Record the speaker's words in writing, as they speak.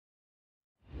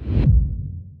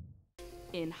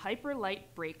in Hyper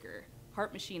Light Breaker,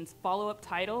 Heart Machine's follow-up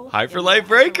title. Hyper Light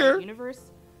Breaker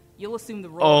universe. You'll assume the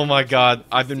role. Oh my god,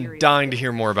 I've been dying to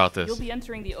hear more about this. You'll be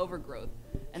entering the Overgrowth,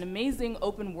 an amazing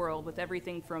open world with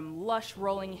everything from lush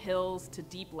rolling hills to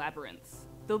deep labyrinths.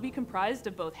 They'll be comprised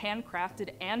of both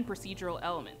handcrafted and procedural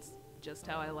elements, just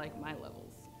how I like my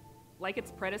levels. Like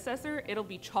its predecessor, it'll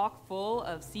be chock full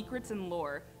of secrets and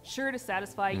lore, sure to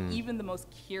satisfy even the most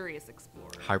curious explorer.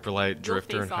 Hyperlight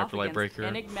Drifter and Hyperlight Breaker.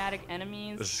 Enigmatic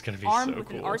enemies, this is gonna be armed so with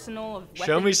cool. An arsenal of weapons.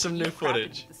 Show me some new crafted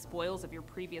footage. with the spoils of your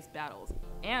previous battles.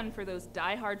 And for those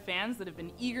die-hard fans that have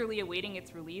been eagerly awaiting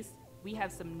its release, we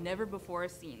have some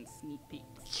never-before-seen sneak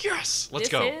peeks. Yes, let's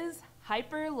go. This is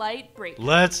Hyper Light Breaker.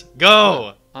 Let's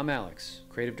go. I'm Alex,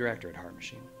 creative director at Heart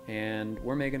Machine, and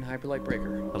we're making Hyper Light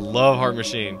Breaker. I love Heart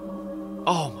Machine.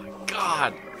 Oh my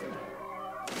god.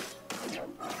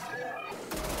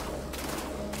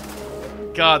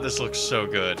 God, this looks so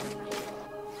good.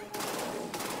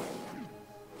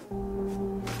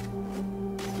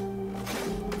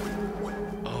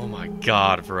 Oh my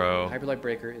god, bro. Hyper Light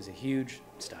Breaker is a huge,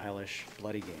 stylish,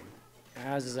 bloody game.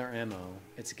 As is our MO,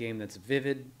 it's a game that's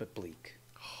vivid but bleak,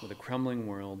 with a crumbling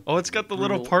world. Oh, it's got the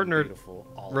little partner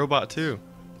robot too.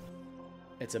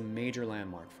 It's a major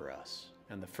landmark for us,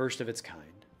 and the first of its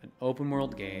kind. An open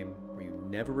world game where you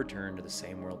never return to the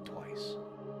same world twice.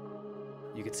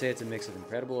 You could say it's a mix of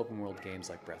incredible open world games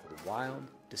like Breath of the Wild,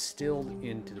 distilled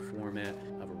into the format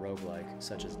of a roguelike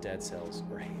such as Dead Cells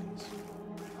or Hades.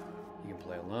 You can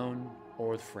play alone or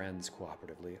with friends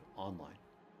cooperatively online.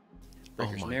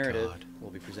 Breaker's narrative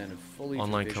will be presented fully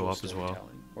online through visual co-op as well,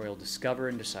 storytelling, where you'll discover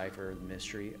and decipher the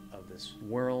mystery of this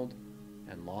world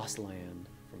and lost land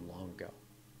from long ago.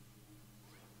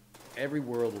 Every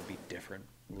world will be different,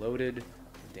 loaded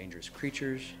with dangerous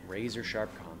creatures,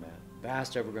 razor-sharp combat,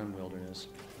 vast overgrown wilderness,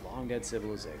 long-dead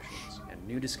civilizations, and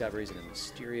new discoveries in a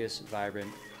mysterious,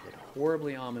 vibrant, yet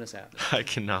horribly ominous atmosphere. I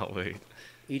cannot wait.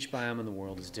 Each biome in the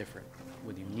world is different,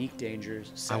 with unique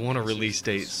dangers. I want a release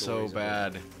date so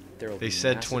bad. They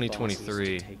said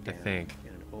 2023, I think.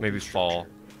 Maybe fall.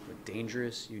 With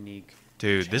dangerous, unique,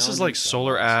 dude, this is like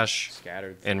Solar Ash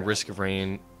and Risk of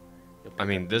Rain. I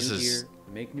mean, this is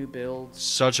make new builds,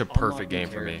 such a perfect game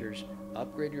for me.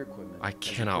 Upgrade your equipment. I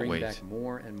cannot wait. Back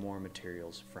more and more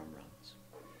materials from runs.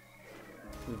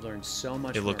 We've learned so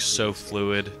much. It looks so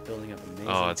fluid. Building up amazing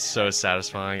oh, it's so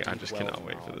satisfying. I just cannot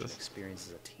wait for this. Experience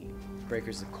as a team.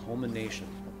 Breaker's the culmination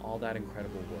of all that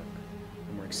incredible work,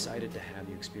 and we're excited to have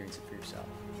you experience it for yourself.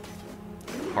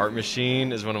 Heart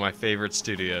Machine is one of my favorite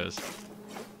studios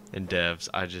and devs.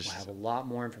 We'll have a lot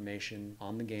more information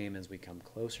on the game as we come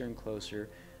closer and closer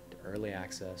to early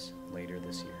access later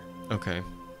this year. Okay.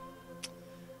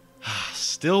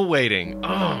 Still waiting.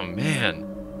 Oh man.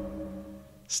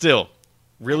 Still,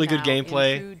 really good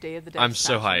gameplay. I'm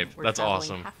so hyped. That's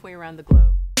awesome. Halfway around the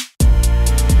globe.